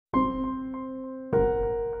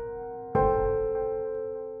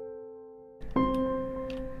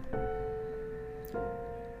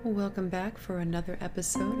Welcome back for another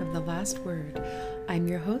episode of The Last Word. I'm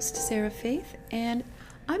your host, Sarah Faith, and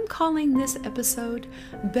I'm calling this episode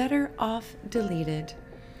Better Off Deleted.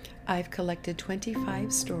 I've collected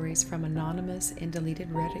 25 stories from anonymous and deleted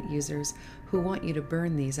Reddit users who want you to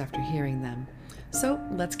burn these after hearing them. So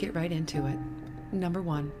let's get right into it. Number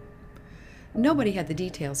 1. Nobody had the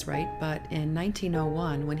details right, but in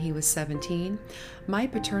 1901, when he was 17, my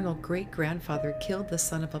paternal great-grandfather killed the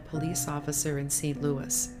son of a police officer in St.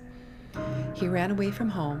 Louis. He ran away from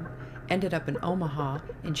home, ended up in Omaha,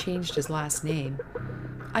 and changed his last name.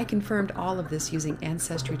 I confirmed all of this using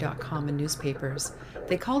Ancestry.com and newspapers.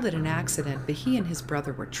 They called it an accident, but he and his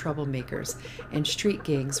brother were troublemakers, and street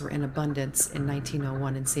gangs were in abundance in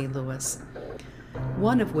 1901 in St. Louis,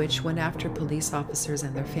 one of which went after police officers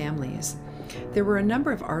and their families. There were a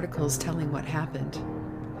number of articles telling what happened.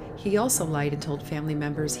 He also lied and told family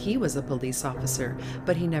members he was a police officer,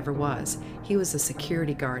 but he never was. He was a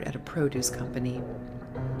security guard at a produce company.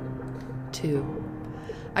 2.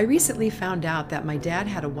 I recently found out that my dad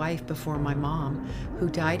had a wife before my mom who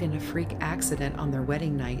died in a freak accident on their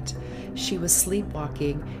wedding night. She was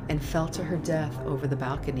sleepwalking and fell to her death over the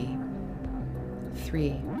balcony.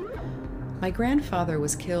 3. My grandfather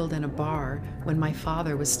was killed in a bar when my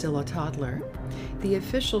father was still a toddler. The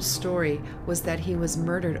official story was that he was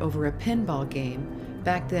murdered over a pinball game.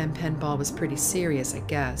 Back then, pinball was pretty serious, I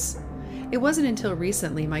guess. It wasn't until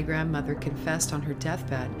recently my grandmother confessed on her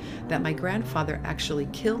deathbed that my grandfather actually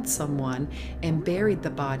killed someone and buried the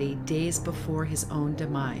body days before his own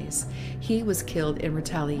demise. He was killed in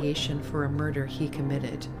retaliation for a murder he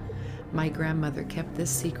committed. My grandmother kept this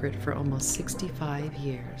secret for almost 65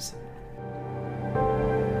 years.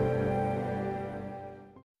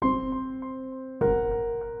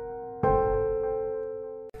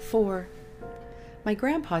 4. My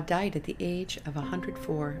grandpa died at the age of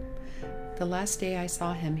 104. The last day I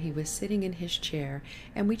saw him, he was sitting in his chair,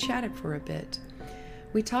 and we chatted for a bit.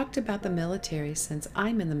 We talked about the military since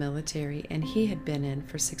I'm in the military and he had been in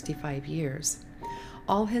for 65 years.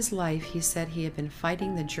 All his life, he said he had been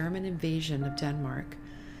fighting the German invasion of Denmark.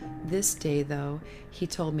 This day, though, he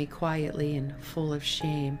told me quietly and full of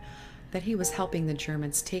shame that he was helping the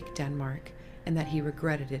Germans take Denmark and that he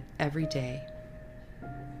regretted it every day.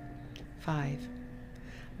 5.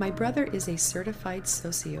 My brother is a certified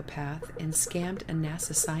sociopath and scammed a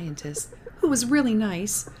NASA scientist who was really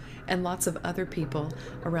nice, and lots of other people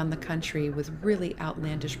around the country with really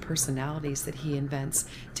outlandish personalities that he invents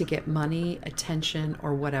to get money, attention,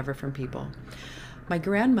 or whatever from people. My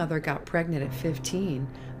grandmother got pregnant at 15.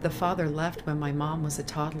 The father left when my mom was a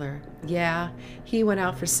toddler. Yeah, he went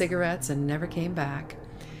out for cigarettes and never came back.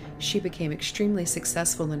 She became extremely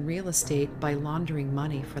successful in real estate by laundering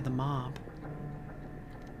money for the mob.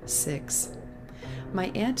 6.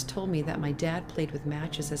 My aunt told me that my dad played with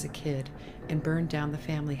matches as a kid and burned down the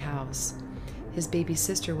family house. His baby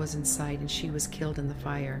sister was inside and she was killed in the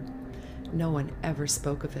fire. No one ever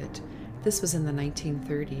spoke of it. This was in the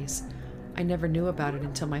 1930s. I never knew about it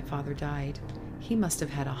until my father died. He must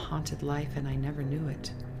have had a haunted life and I never knew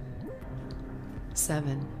it.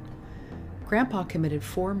 7. Grandpa committed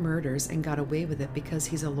 4 murders and got away with it because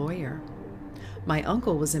he's a lawyer. My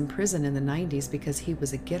uncle was in prison in the 90s because he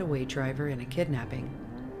was a getaway driver in a kidnapping.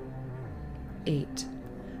 8.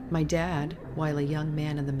 My dad, while a young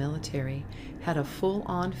man in the military, had a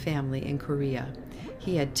full-on family in Korea.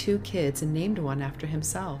 He had 2 kids and named one after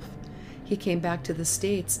himself. He came back to the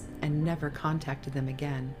States and never contacted them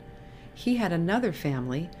again. He had another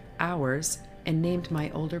family, ours, and named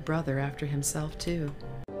my older brother after himself too.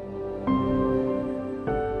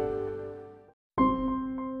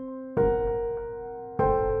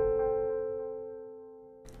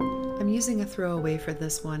 I'm using a throwaway for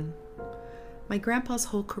this one. My grandpa's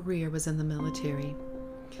whole career was in the military.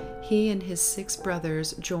 He and his 6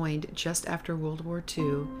 brothers joined just after World War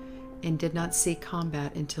II and did not see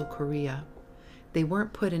combat until Korea. They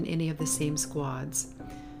weren't put in any of the same squads.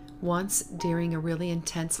 Once, during a really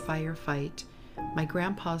intense firefight, my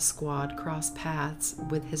grandpa's squad crossed paths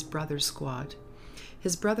with his brother's squad.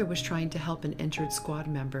 His brother was trying to help an injured squad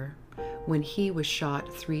member when he was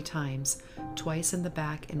shot 3 times, twice in the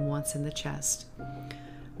back and once in the chest.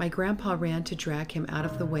 My grandpa ran to drag him out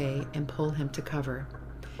of the way and pull him to cover.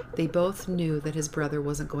 They both knew that his brother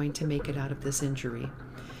wasn't going to make it out of this injury.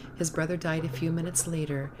 His brother died a few minutes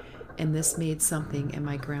later, and this made something in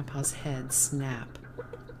my grandpa's head snap.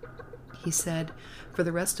 He said for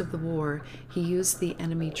the rest of the war, he used the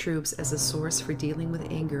enemy troops as a source for dealing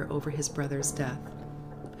with anger over his brother's death.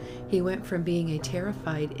 He went from being a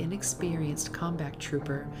terrified, inexperienced combat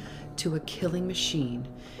trooper to a killing machine.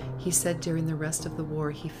 He said during the rest of the war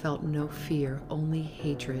he felt no fear, only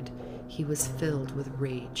hatred. He was filled with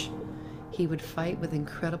rage. He would fight with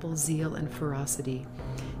incredible zeal and ferocity.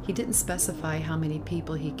 He didn't specify how many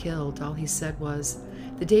people he killed. All he said was,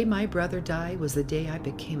 "The day my brother died was the day I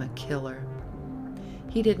became a killer."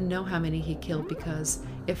 He didn't know how many he killed because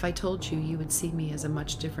if I told you, you would see me as a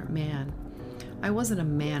much different man. I wasn't a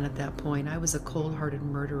man at that point. I was a cold-hearted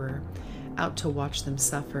murderer, out to watch them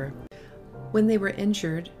suffer. When they were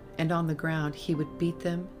injured and on the ground, he would beat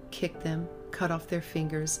them, kick them, cut off their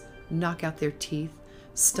fingers, knock out their teeth,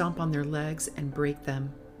 stomp on their legs, and break them.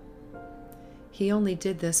 He only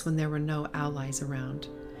did this when there were no allies around.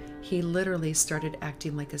 He literally started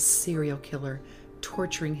acting like a serial killer,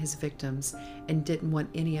 torturing his victims, and didn't want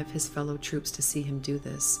any of his fellow troops to see him do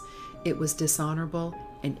this. It was dishonorable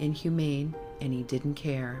and inhumane, and he didn't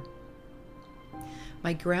care.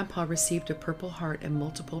 My grandpa received a Purple Heart and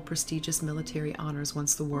multiple prestigious military honors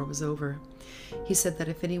once the war was over. He said that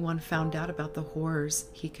if anyone found out about the horrors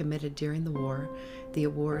he committed during the war, the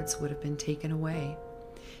awards would have been taken away.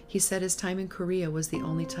 He said his time in Korea was the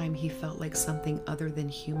only time he felt like something other than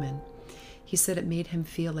human. He said it made him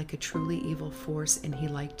feel like a truly evil force, and he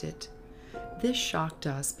liked it. This shocked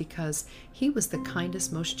us because he was the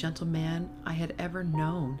kindest, most gentle man I had ever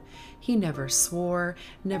known. He never swore,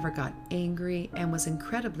 never got angry, and was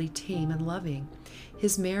incredibly tame and loving.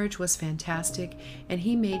 His marriage was fantastic, and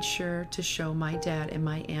he made sure to show my dad and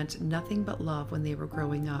my aunt nothing but love when they were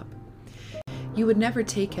growing up. You would never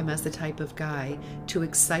take him as the type of guy to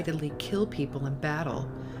excitedly kill people in battle.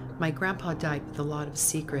 My grandpa died with a lot of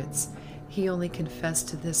secrets. He only confessed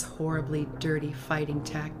to this horribly dirty fighting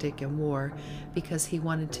tactic in war because he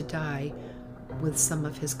wanted to die with some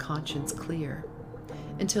of his conscience clear.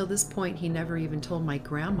 Until this point, he never even told my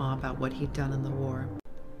grandma about what he'd done in the war.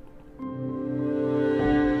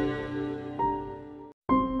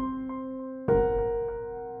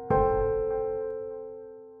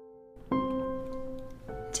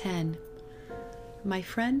 My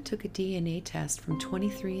friend took a DNA test from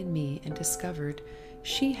 23andMe and discovered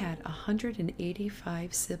she had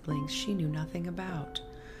 185 siblings she knew nothing about.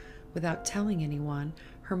 Without telling anyone,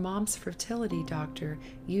 her mom's fertility doctor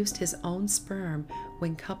used his own sperm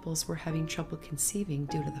when couples were having trouble conceiving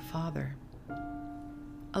due to the father.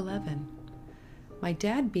 11. My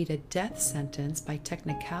dad beat a death sentence by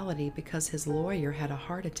technicality because his lawyer had a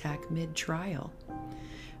heart attack mid-trial.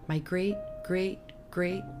 My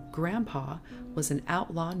great-great-great-grandpa was an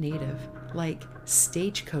outlaw native, like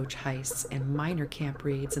stagecoach heists and minor camp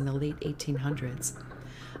raids in the late 1800s.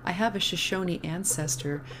 I have a Shoshone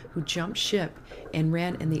ancestor who jumped ship and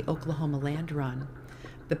ran in the Oklahoma Land Run.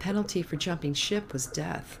 The penalty for jumping ship was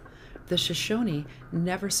death. The Shoshone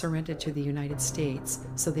never surrendered to the United States,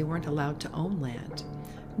 so they weren't allowed to own land.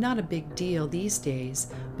 Not a big deal these days,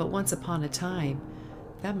 but once upon a time,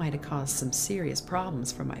 that might have caused some serious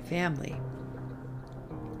problems for my family.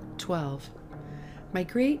 12. My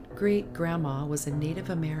great-great-grandma was a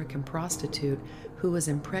Native American prostitute who was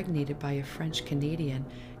impregnated by a French Canadian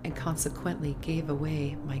and consequently gave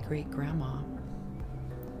away my great-grandma.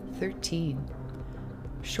 13.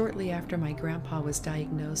 Shortly after my grandpa was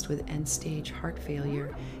diagnosed with end-stage heart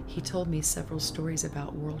failure, he told me several stories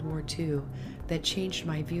about World War II that changed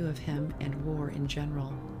my view of him and war in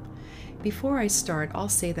general. Before I start, I'll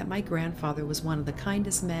say that my grandfather was one of the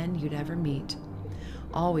kindest men you'd ever meet.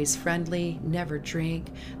 Always friendly, never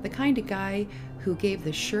drank, the kind of guy who gave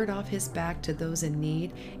the shirt off his back to those in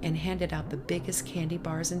need and handed out the biggest candy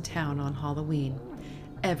bars in town on Halloween.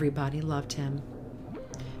 Everybody loved him.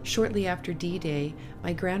 Shortly after D-Day,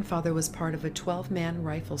 my grandfather was part of a 12-man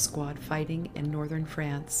rifle squad fighting in northern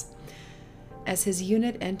France. As his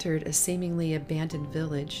unit entered a seemingly abandoned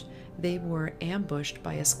village, they were ambushed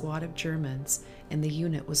by a squad of Germans, and the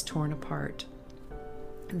unit was torn apart.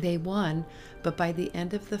 They won, but by the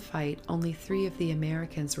end of the fight, only 3 of the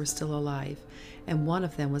Americans were still alive, and one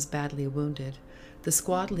of them was badly wounded. The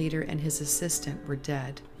squad leader and his assistant were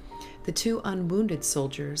dead. The 2 unwounded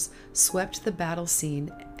soldiers swept the battle scene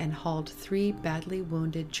and hauled 3 badly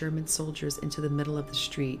wounded German soldiers into the middle of the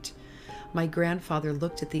street. My grandfather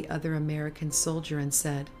looked at the other American soldier and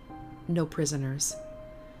said, "No prisoners."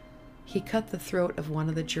 He cut the throat of one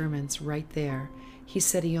of the Germans right there. He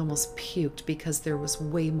said he almost puked because there was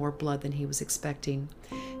way more blood than he was expecting.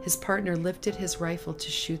 His partner lifted his rifle to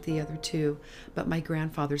shoot the other 2, but my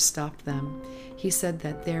grandfather stopped them. He said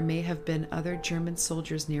that there may have been other German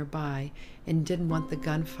soldiers nearby and didn't want the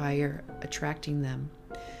gunfire attracting them.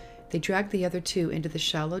 They dragged the other 2 into the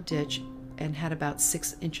shallow ditch and had about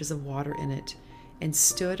 6 inches of water in it. and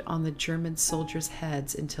stood on the German soldiers'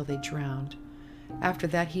 heads until they drowned. After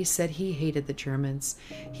that, he said he hated the Germans.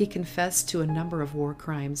 He confessed to a number of war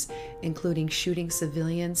crimes, including shooting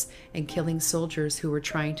civilians and killing soldiers who were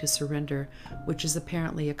trying to surrender, which is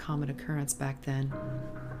apparently a common occurrence back then.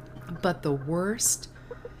 But the worst,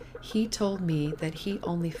 he told me that he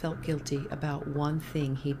only felt guilty about one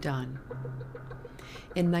thing he'd done.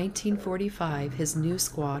 In 1945, his new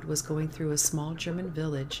squad was going through a small German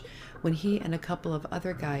village when he and a couple of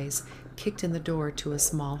other guys kicked in the door to a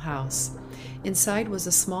small house. Inside was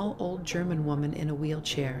a small old German woman in a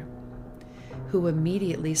wheelchair, who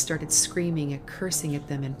immediately started screaming and cursing at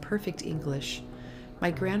them in perfect English.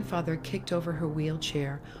 My grandfather kicked over her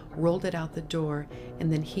wheelchair, rolled it out the door,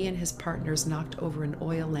 and then he and his partners knocked over an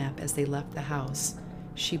oil lamp as they left the house.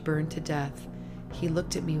 She burned to death. He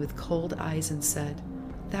looked at me with cold eyes and said,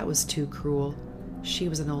 "That was too cruel. She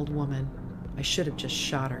was an old woman. I should have just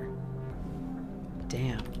shot her."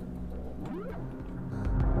 Damn.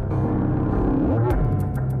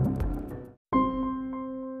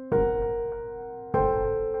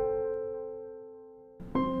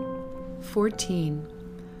 "14.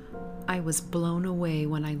 I was blown away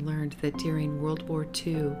when I learned that during World War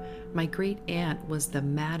II, my great aunt was the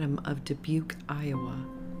Madam of Dubuque, Iowa.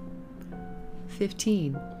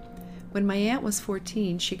 15. When my aunt was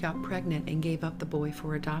 14, she got pregnant and gave up the boy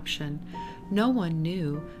for adoption. No one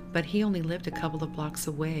knew, but he only lived a couple of blocks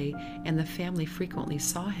away, and the family frequently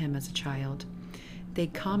saw him as a child.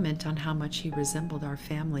 They'd comment on how much he resembled our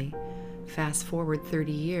family. Fast forward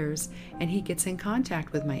 30 years, and he gets in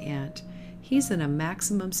contact with my aunt. He's in a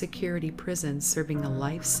maximum security prison serving a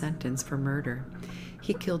life sentence for murder.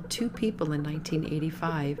 He killed 2 people in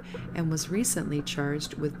 1985 and was recently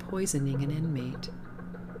charged with poisoning an inmate.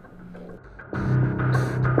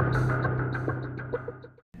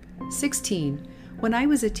 16. When I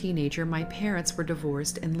was a teenager, my parents were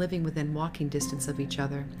divorced and living within walking distance of each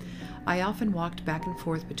other. I often walked back and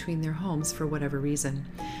forth between their homes for whatever reason.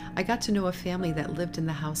 I got to know a family that lived in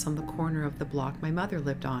the house on the corner of the block my mother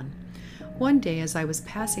lived on. One day, as I was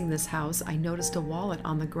passing this house, I noticed a wallet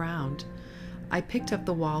on the ground. I picked up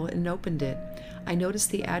the wallet and opened it. I noticed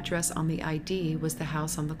the address on the ID was the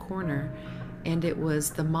house on the corner, and it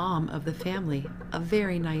was the mom of the family, a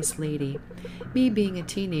very nice lady. Me being a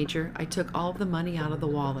teenager, I took all of the money out of the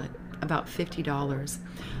wallet, about $50.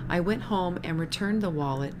 I went home and returned the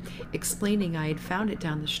wallet, explaining I had found it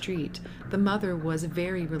down the street. The mother was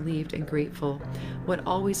very relieved and grateful. What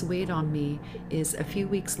always weighed on me is a few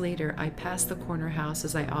weeks later, I passed the corner house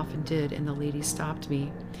as I often did, and the lady stopped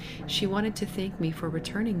me. She wanted to thank me for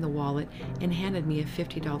returning the wallet and handed me a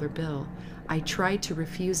 $50 bill. I tried to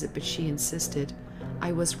refuse it, but she insisted.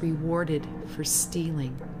 I was rewarded for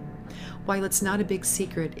stealing. While it's not a big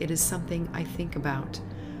secret, it is something I think about.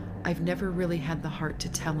 I've never really had the heart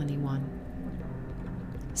to tell anyone.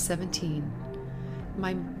 17.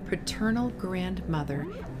 My paternal grandmother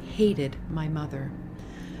hated my mother.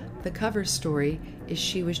 The cover story is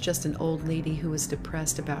she was just an old lady who was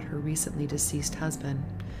depressed about her recently deceased husband.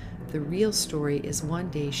 The real story is one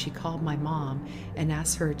day she called my mom and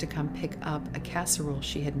asked her to come pick up a casserole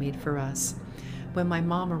she had made for us. When my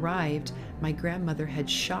mom arrived, my grandmother had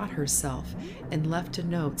shot herself and left a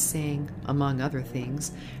note saying, among other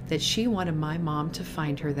things, that she wanted my mom to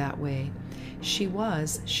find her that way. She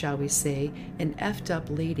was, shall we say, an effed up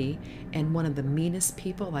lady and one of the meanest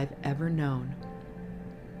people I've ever known.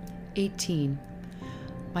 18.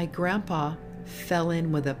 My grandpa fell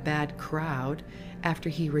in with a bad crowd after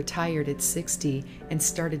he retired at 60 and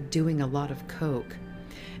started doing a lot of coke.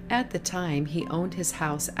 At the time, he owned his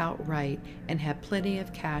house outright and had plenty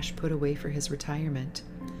of cash put away for his retirement.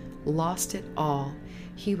 Lost it all.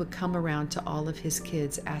 He would come around to all of his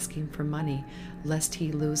kids asking for money, lest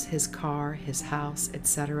he lose his car, his house,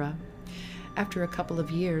 etc. After a couple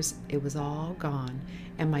of years, it was all gone,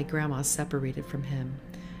 and my grandma separated from him.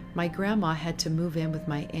 My grandma had to move in with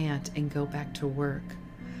my aunt and go back to work.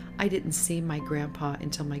 I didn't see my grandpa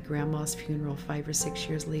until my grandma's funeral 5 or 6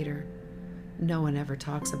 years later. No one ever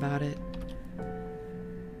talks about it.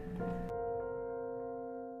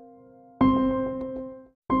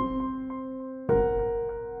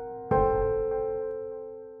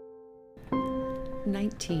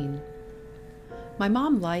 "19. My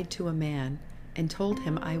mom lied to a man and told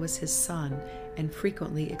him I was his son and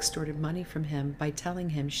frequently extorted money from him by telling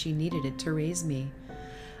him she needed it to raise me.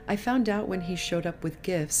 I found out when he showed up with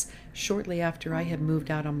gifts shortly after I had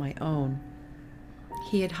moved out on my own.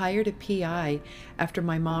 He had hired a PI after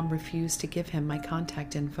my mom refused to give him my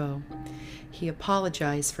contact info. He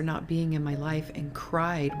apologized for not being in my life and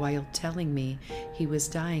cried while telling me he was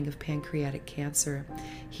dying of pancreatic cancer.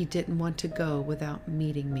 He didn't want to go without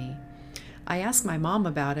meeting me. I asked my mom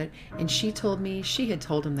about it, and she told me she had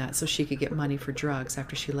told him that so she could get money for drugs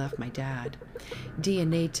after she left my dad.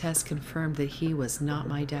 DNA tests confirmed that he was not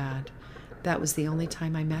my dad. That was the only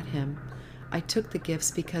time I met him. I took the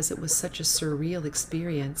gifts because it was such a surreal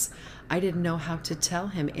experience. I didn't know how to tell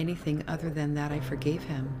him anything other than that I forgave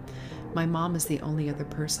him. My mom is the only other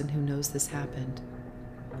person who knows this happened.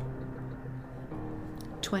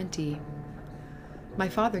 20. My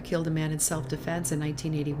father killed a man in self-defense in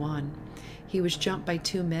 1981. He was jumped by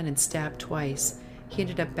 2 men and stabbed twice. He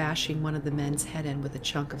ended up bashing one of the men's head in with a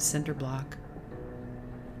chunk of cinder block.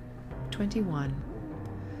 21.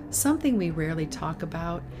 Something we rarely talk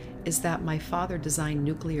about is that my father designed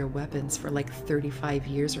nuclear weapons for like 35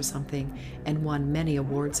 years or something and won many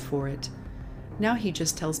awards for it. Now he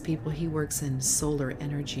just tells people he works in solar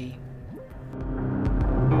energy.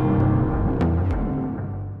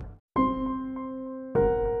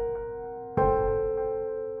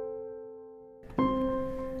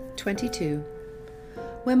 "22.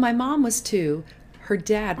 When my mom was 2, her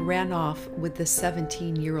dad ran off with the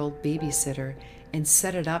 17-year-old babysitter and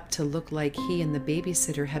set it up to look like he and the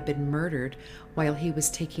babysitter had been murdered while he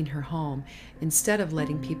was taking her home, instead of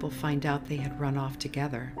letting people find out they had run off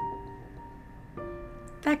together.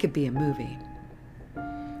 That could be a movie.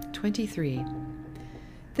 23.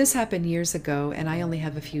 This happened years ago, and I only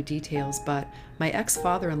have a few details, but my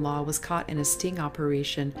ex-father-in-law was caught in a sting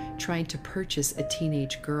operation trying to purchase a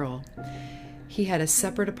teenage girl. He had a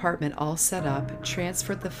separate apartment all set up,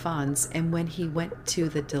 transferred the funds, and when he went to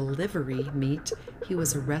the delivery meet, he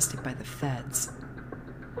was arrested by the feds.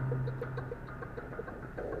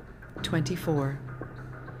 24.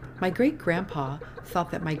 My great-grandpa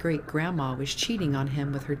thought that my great-grandma was cheating on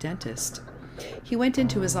him with her dentist. He went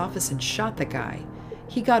into his office and shot the guy.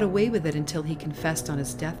 He got away with it until he confessed on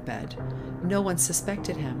his deathbed. No one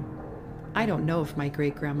suspected him. I don't know if my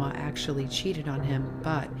great-grandma actually cheated on him,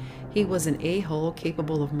 but he was an a-hole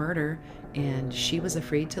capable of murder, and she was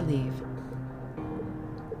afraid to leave.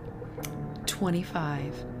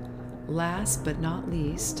 25. Last but not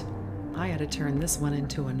least, I ought to turn this one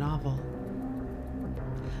into a novel.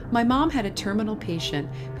 My mom had a terminal patient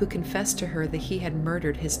who confessed to her that he had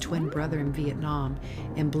murdered his twin brother in Vietnam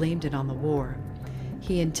and blamed it on the war.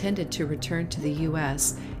 He intended to return to the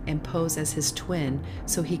U.S. and pose as his twin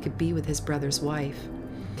so he could be with his brother's wife.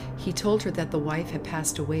 He told her that the wife had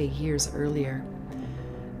passed away years earlier.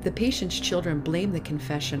 The patient's children blamed the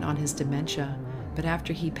confession on his dementia, but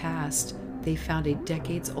after he passed, they found a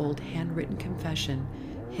decades-old handwritten confession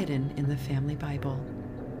hidden in the family Bible.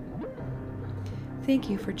 Thank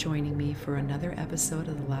you for joining me for another episode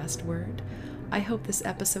of The Last Word. I hope this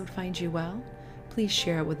episode finds you well. Please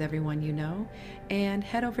share it with everyone you know, and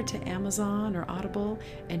head over to Amazon or Audible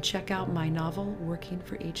and check out my novel, Working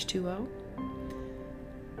for H2O.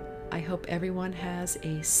 I hope everyone has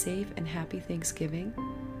a safe and happy Thanksgiving.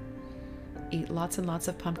 Eat lots and lots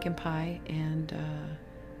of pumpkin pie, and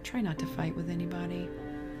try not to fight with anybody.